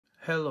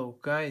Hello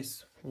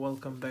guys,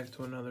 welcome back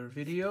to another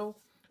video.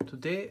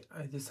 Today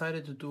I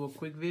decided to do a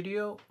quick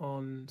video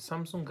on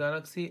Samsung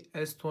Galaxy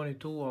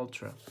S22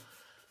 Ultra.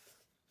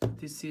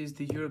 This is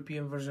the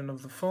European version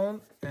of the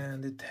phone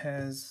and it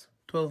has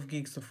 12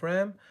 gigs of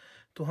RAM,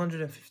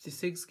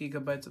 256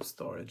 gigabytes of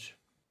storage.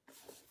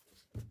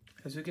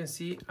 As you can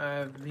see,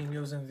 I've been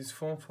using this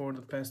phone for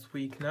the past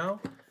week now,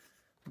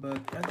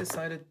 but I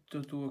decided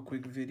to do a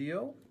quick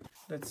video.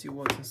 Let's see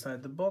what's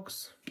inside the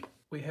box.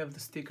 We have the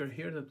sticker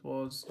here that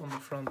was on the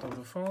front of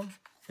the phone.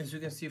 As you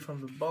can see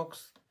from the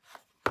box,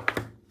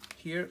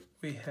 here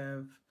we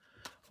have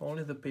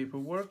only the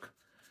paperwork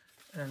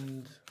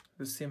and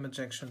the SIM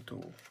ejection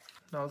tool.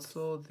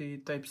 Also the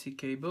Type-C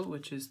cable,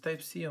 which is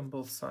Type-C on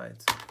both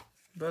sides.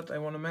 But I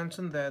want to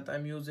mention that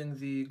I'm using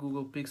the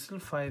Google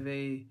Pixel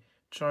 5a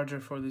charger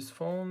for this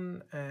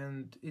phone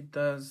and it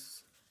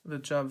does the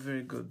job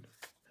very good.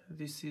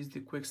 This is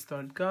the quick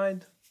start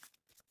guide.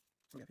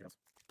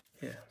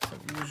 Yeah, some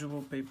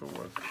usual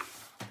paperwork.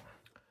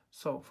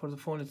 So for the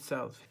phone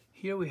itself,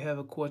 here we have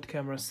a quad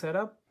camera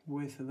setup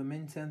with the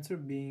main sensor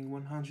being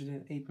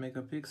 108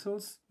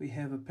 megapixels. We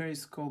have a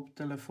periscope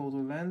telephoto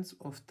lens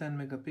of 10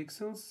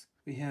 megapixels.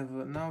 We have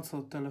an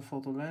also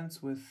telephoto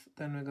lens with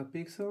 10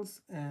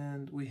 megapixels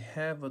and we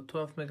have a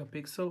 12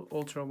 megapixel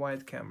ultra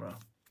wide camera,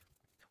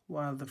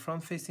 while the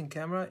front facing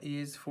camera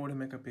is 40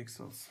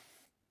 megapixels.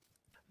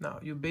 Now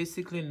you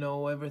basically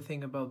know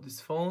everything about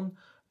this phone.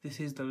 This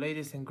is the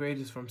latest and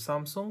greatest from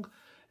Samsung,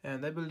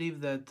 and I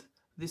believe that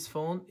this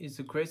phone is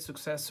a great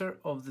successor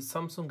of the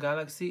Samsung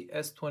Galaxy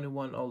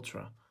S21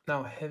 Ultra.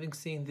 Now, having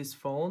seen this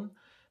phone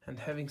and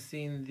having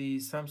seen the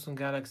Samsung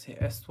Galaxy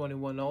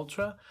S21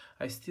 Ultra,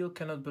 I still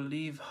cannot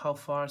believe how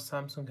far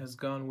Samsung has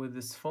gone with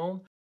this phone.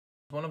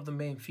 One of the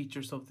main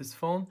features of this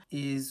phone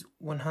is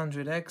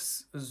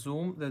 100x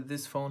zoom that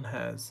this phone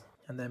has.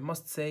 And I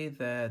must say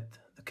that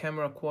the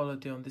camera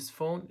quality on this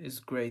phone is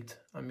great.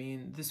 I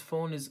mean, this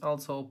phone is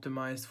also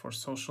optimized for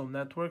social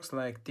networks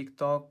like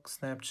TikTok,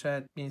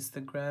 Snapchat,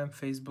 Instagram,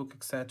 Facebook,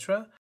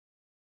 etc.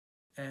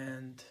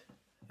 And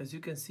as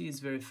you can see, it's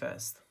very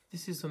fast.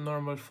 This is a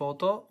normal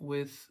photo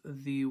with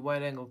the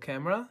wide-angle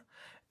camera.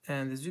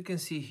 And as you can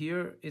see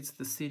here, it's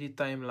the city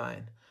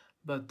timeline.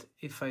 But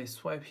if I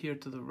swipe here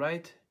to the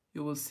right,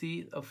 you will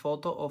see a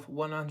photo of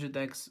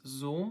 100x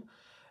zoom.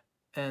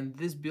 And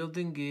this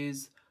building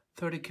is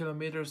 30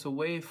 kilometers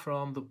away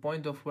from the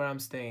point of where I'm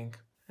staying.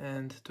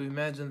 And to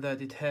imagine that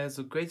it has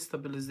a great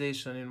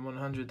stabilization in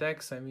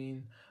 100x, I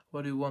mean,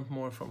 what do you want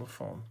more from a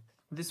phone?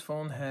 This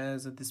phone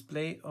has a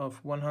display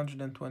of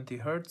 120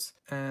 Hz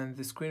and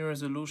the screen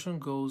resolution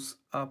goes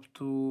up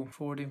to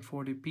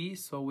 1440p,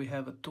 so we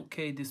have a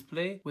 2K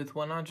display with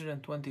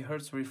 120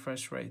 Hz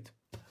refresh rate.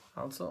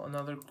 Also,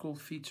 another cool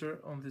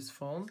feature on this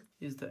phone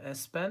is the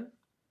S Pen.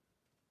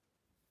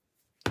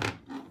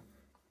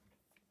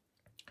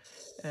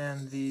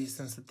 And the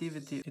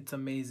sensitivity, it's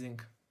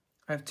amazing.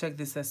 I've checked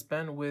this S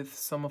Pen with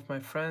some of my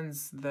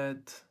friends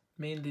that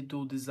mainly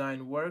do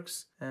design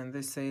works, and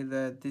they say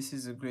that this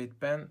is a great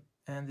pen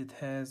and it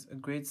has a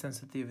great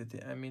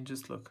sensitivity. I mean,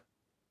 just look.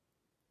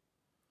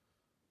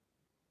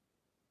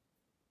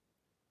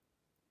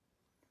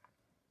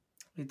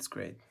 It's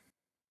great.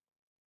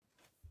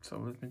 So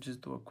let me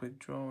just do a quick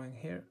drawing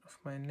here of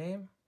my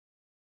name.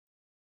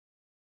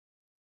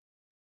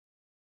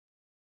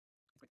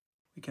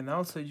 We can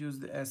also use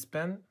the S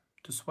Pen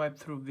to swipe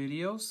through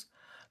videos.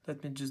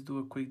 Let me just do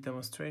a quick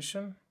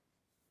demonstration.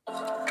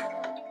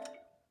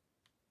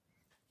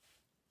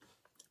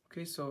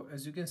 Okay, so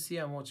as you can see,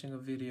 I'm watching a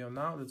video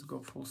now. Let's go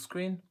full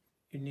screen.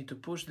 You need to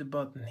push the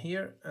button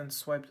here and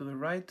swipe to the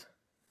right.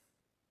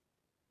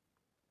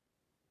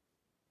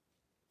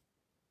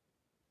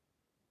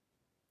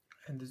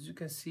 And as you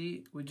can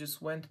see, we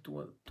just went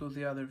to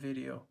the other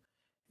video.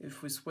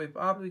 If we swipe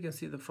up, we can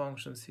see the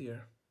functions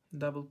here.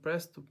 Double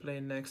press to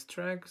play next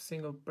track,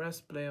 single press,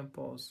 play and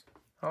pause.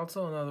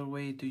 Also, another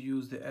way to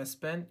use the S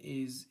Pen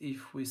is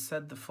if we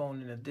set the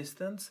phone in a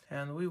distance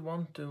and we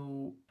want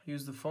to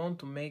use the phone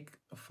to make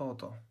a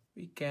photo.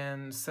 We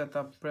can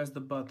press the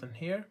button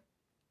here.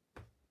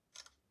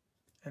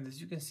 And as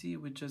you can see,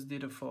 we just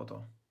did a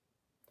photo.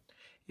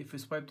 If we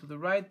swipe to the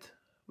right,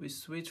 we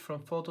switch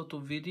from photo to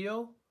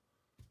video.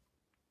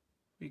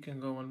 We can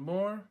go on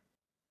more.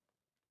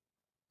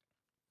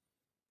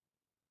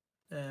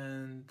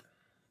 And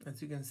as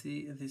you can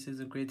see, this is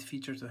a great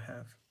feature to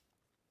have.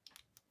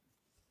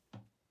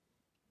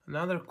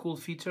 Another cool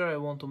feature I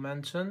want to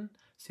mention,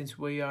 since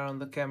we are on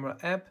the camera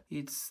app,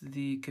 it's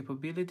the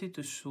capability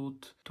to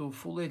shoot to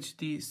Full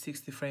HD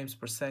 60 frames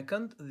per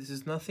second. This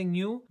is nothing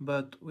new,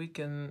 but we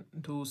can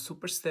do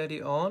super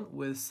steady on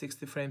with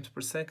 60 frames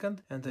per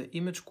second and the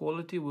image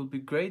quality will be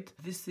great.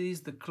 This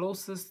is the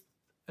closest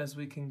as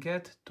we can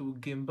get to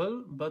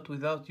gimbal, but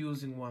without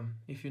using one,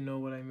 if you know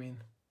what I mean.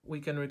 We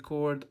can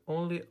record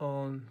only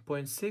on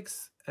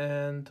 0.6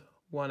 and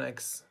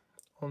 1x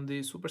on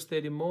the super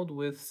steady mode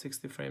with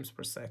 60 frames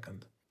per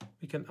second.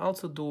 We can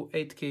also do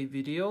 8K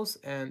videos,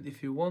 and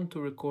if you want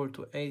to record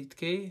to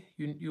 8K,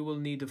 you will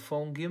need a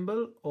phone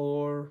gimbal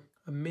or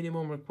A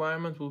minimum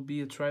requirement will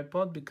be a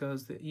tripod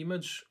because the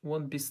image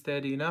won't be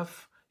steady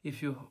enough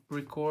if you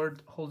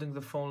record holding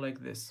the phone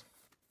like this.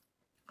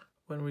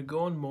 When we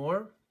go on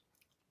more,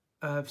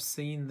 I've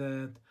seen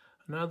that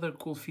another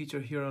cool feature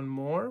here on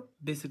more,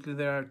 basically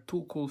there are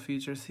two cool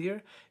features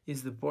here,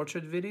 is the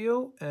portrait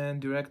video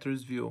and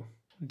director's view.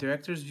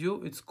 Director's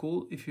view, it's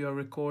cool if you are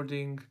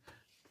recording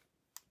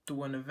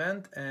to an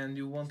event and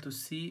you want to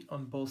see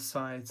on both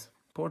sides.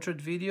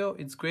 Portrait video,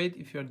 it's great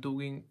if you're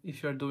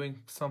doing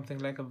something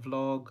like a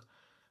vlog.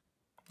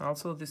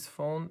 Also, this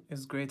phone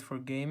is great for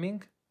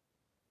gaming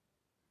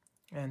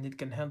and it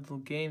can handle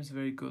games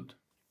very good.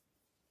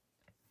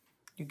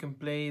 You can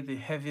play the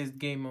heaviest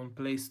game on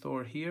Play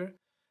Store here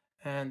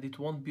and it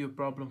won't be a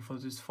problem for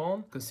this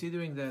phone,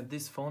 considering that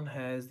this phone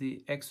has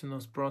the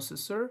Exynos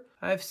processor.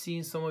 I've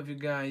seen some of you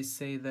guys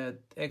say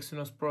that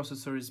Exynos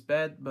processor is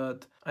bad,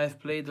 but I've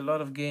played a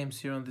lot of games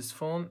here on this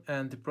phone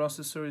and the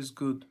processor is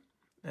good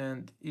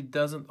and it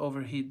doesn't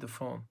overheat the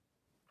phone.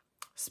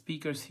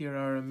 Speakers here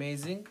are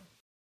amazing.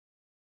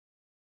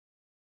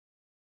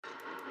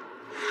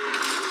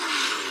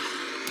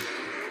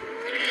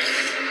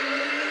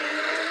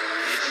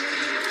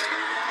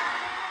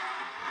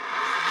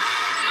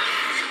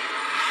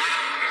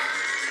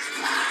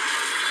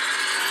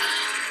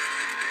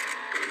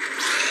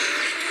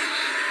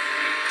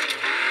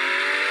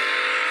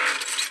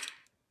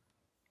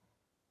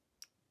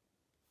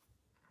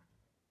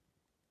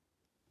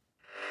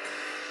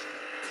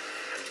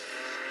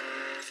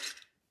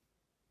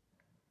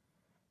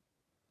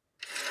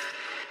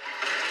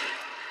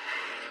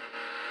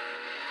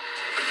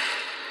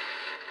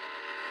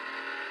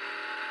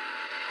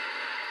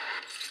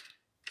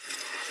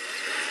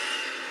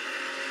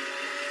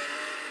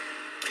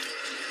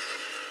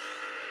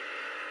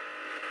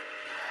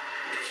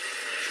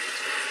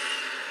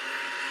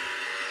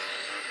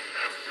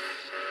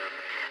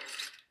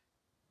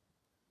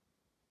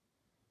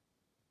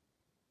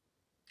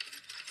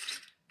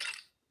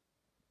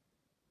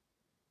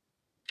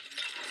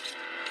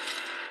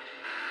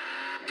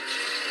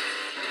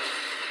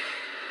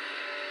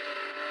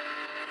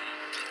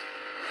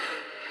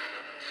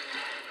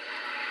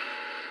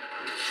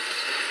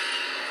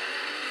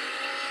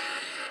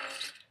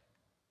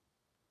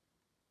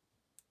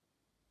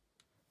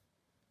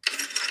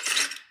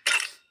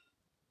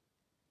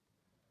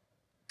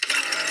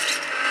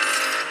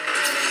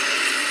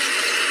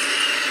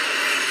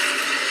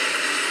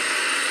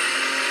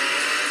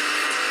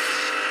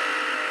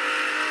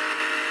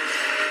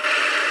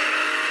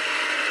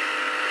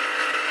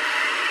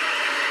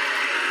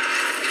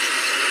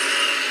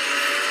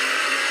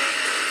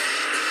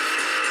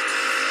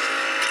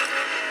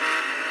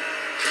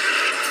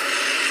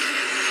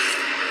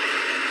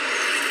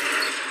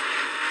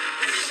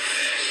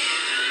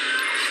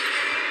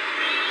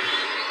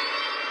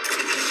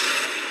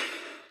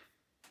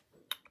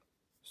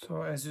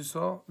 So as you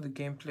saw, the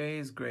gameplay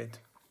is great.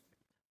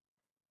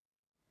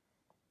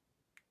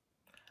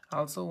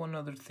 Also, one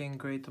other thing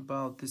great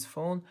about this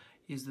phone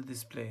is the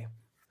display.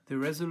 The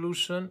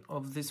resolution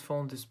of this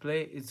phone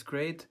display is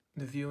great.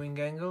 The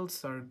viewing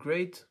angles are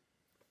great.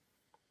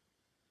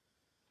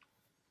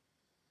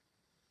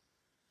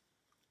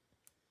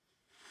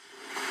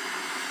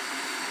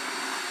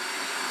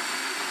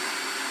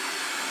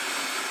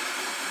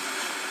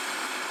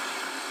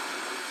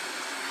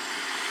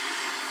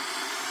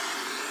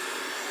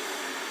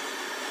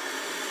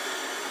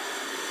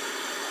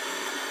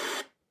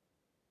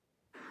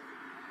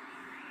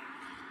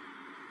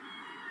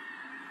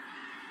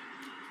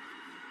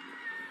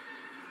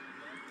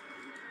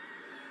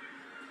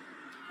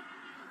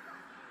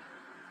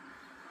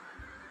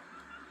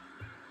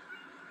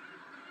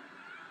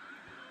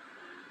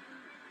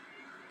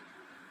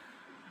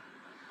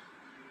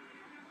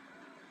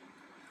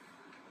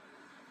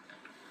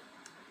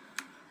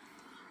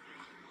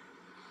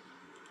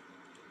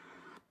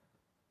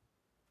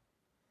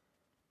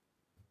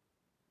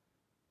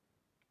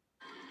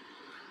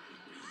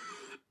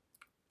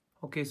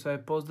 Okay, so I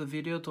paused the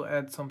video to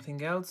add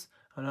something else.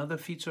 Another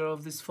feature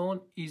of this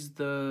phone is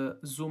the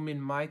zoom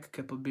in mic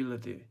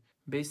capability.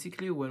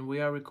 Basically, when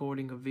we are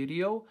recording a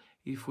video,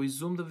 if we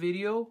zoom the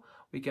video,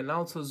 we can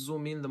also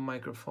zoom in the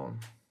microphone.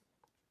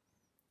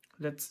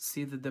 Let's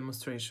see the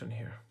demonstration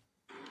here.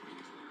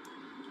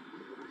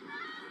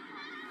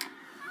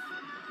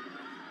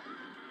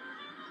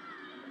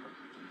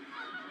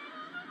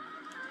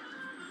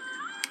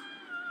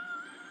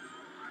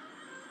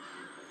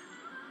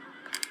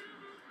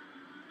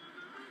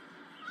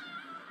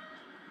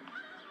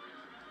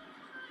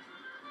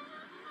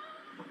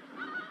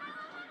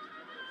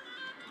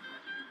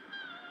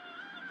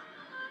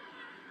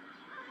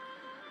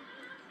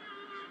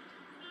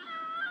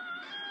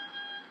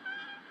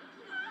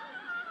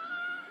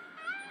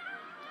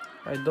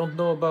 I don't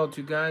know about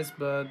you guys,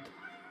 but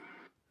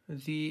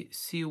the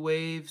sea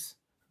waves,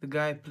 the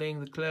guy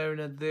playing the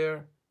clarinet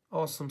there,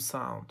 awesome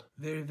sound.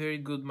 Very, very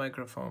good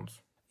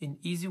microphones. In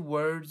easy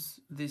words,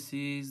 this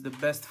is the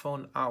best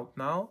phone out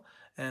now,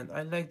 and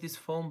I like this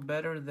phone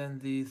better than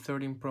the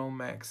 13 Pro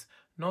Max.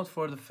 not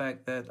for the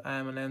fact that I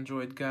am an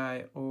Android guy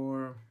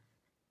or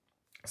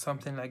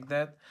something like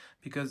that,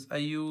 because I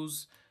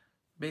use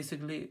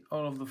basically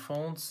all of the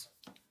phones.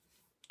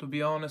 To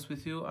be honest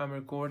with you, I'm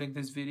recording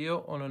this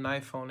video on an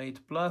iPhone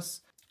 8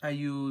 Plus. I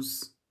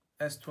use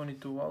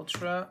S22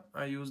 Ultra,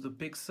 I use the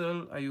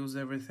Pixel, I use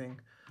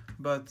everything.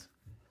 But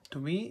to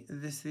me,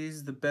 this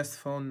is the best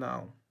phone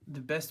now.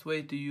 The best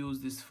way to use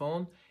this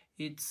phone,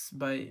 it's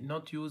by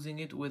not using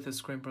it with a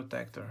screen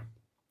protector.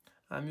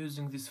 I'm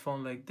using this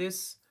phone like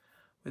this,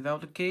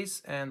 without a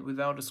case and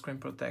without a screen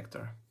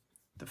protector.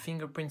 The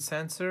fingerprint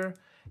sensor,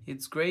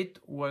 it's great,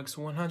 works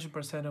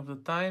 100% of the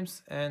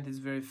times and is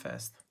very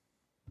fast.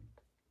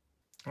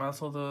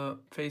 Also the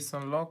face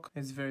unlock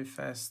is very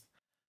fast.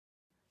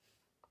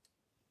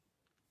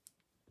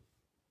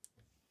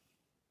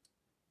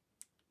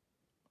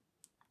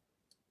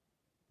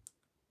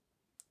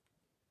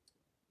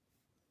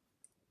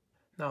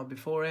 Now,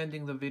 before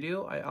ending the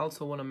video, I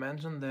also want to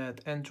mention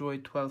that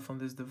Android 12 on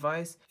this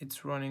device,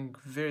 it's running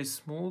very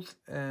smooth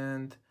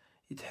and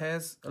it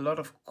has a lot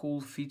of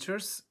cool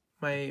features.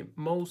 My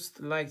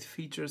most liked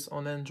features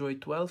on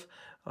Android 12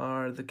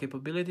 are the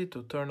capability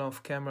to turn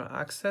off camera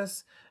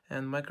access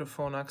and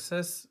microphone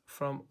access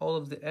from all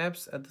of the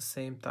apps at the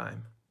same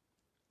time.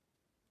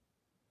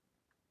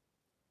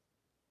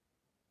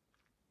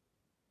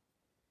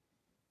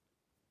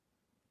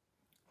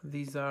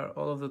 These are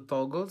all of the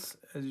toggles,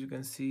 as you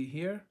can see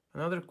here.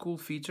 Another cool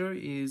feature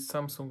is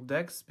Samsung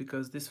DeX,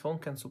 because this phone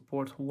can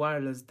support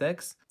wireless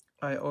DeX.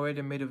 I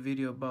already made a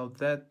video about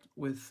that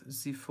with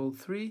Z Fold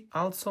 3.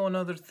 Also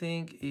another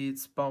thing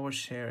is power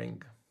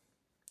sharing.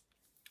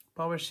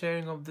 Power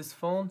sharing of this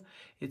phone,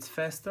 it's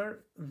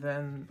faster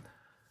than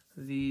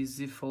the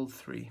Z Fold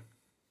 3.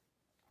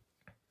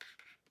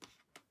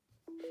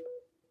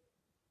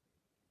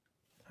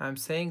 I'm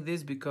saying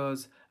this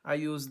because I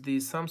use the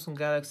Samsung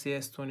Galaxy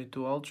S22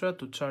 Ultra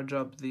to charge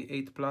up the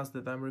 8 Plus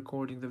that I'm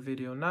recording the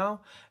video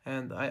now,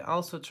 and I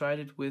also tried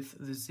it with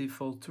the Z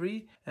Fold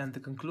 3, and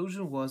the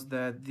conclusion was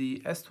that the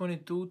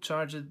S22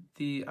 charged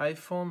the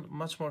iPhone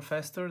much more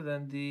faster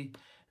than the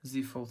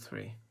Z Fold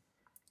 3.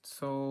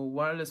 So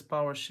wireless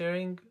power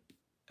sharing,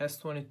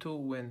 S22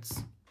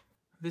 wins.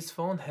 This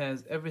phone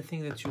has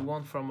everything that you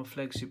want from a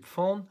flagship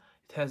phone.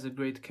 It has a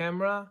great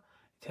camera,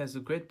 it has a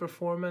great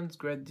performance,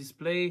 great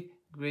display,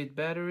 great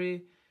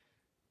battery,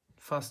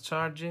 fast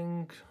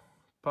charging,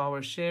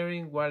 power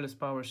sharing, wireless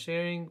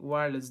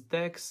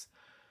DeX.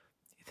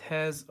 It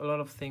has a lot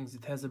of things.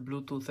 It has a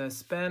Bluetooth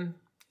S Pen.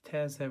 It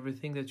has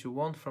everything that you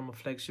want from a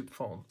flagship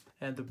phone.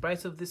 And the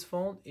price of this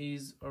phone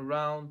is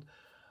around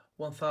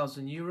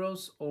 1,000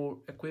 euros or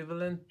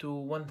equivalent to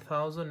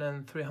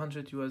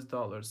 1,300 US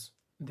dollars,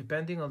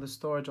 depending on the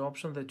storage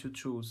option that you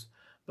choose.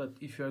 But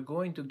if you are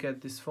going to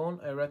get this phone,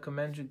 I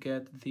recommend you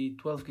get the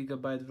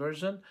 12GB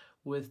version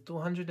with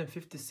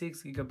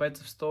 256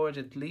 GB of storage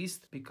at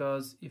least,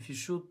 because if you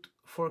shoot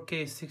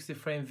 4K 60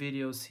 frame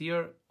videos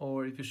here,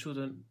 or if you shoot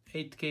an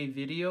 8K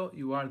video,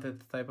 you are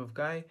that type of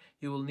guy,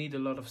 you will need a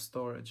lot of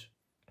storage.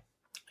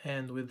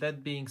 And with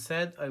that being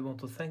said, I want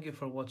to thank you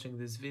for watching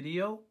this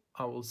video.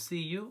 I will see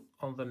you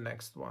on the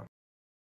next one.